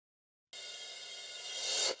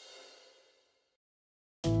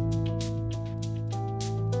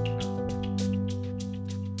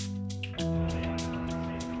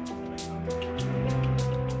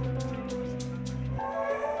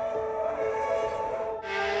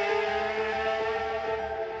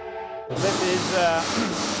That is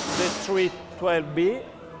the 312B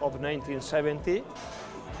of 1970,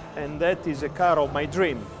 and that is a car of my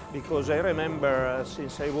dream, because I remember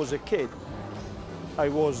since I was a kid. I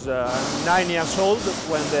was 9 years old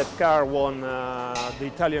when that car won the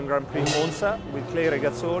Italian Gran Premi Monza with Clay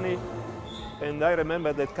Regazzoni, and I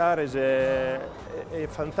remember that car as a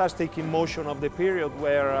fantastic emotion of the period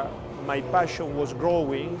where my passion was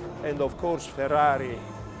growing, and of course Ferrari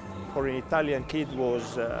for an Italian kid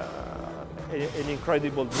was an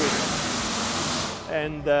incredible dream.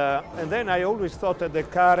 And then I always thought that the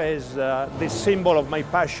car is the symbol of my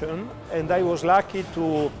passion, and I was lucky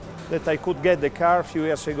that I could get the car a few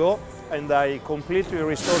years ago, and I completely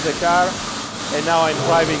restored the car, and now I'm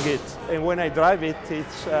driving it. And when I drive it,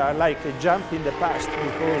 it's like a jump in the past,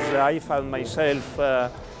 because I found myself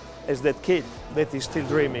as that kid that is still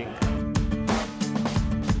dreaming.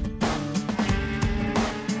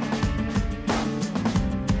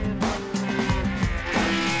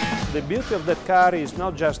 The beauty of that car is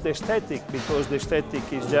not just the aesthetic, because the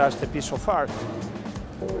aesthetic is just a piece of art.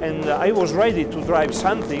 And I was ready to drive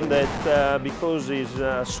something that, because it's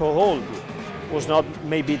so old, was not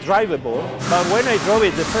maybe drivable. But when I drove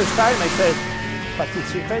it the first time, I said, but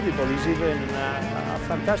it's incredible. It's even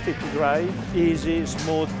fantastic to drive, easy,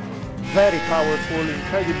 smooth, very powerful,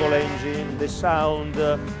 incredible engine, the sound,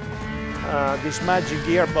 this magic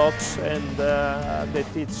gearbox, and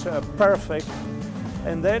that it's perfect.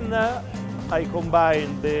 And then I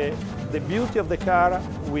combined the beauty of the car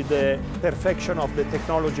with the perfection of the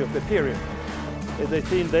technology of the period. And I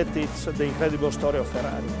think that it's the incredible story of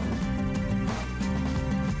Ferrari.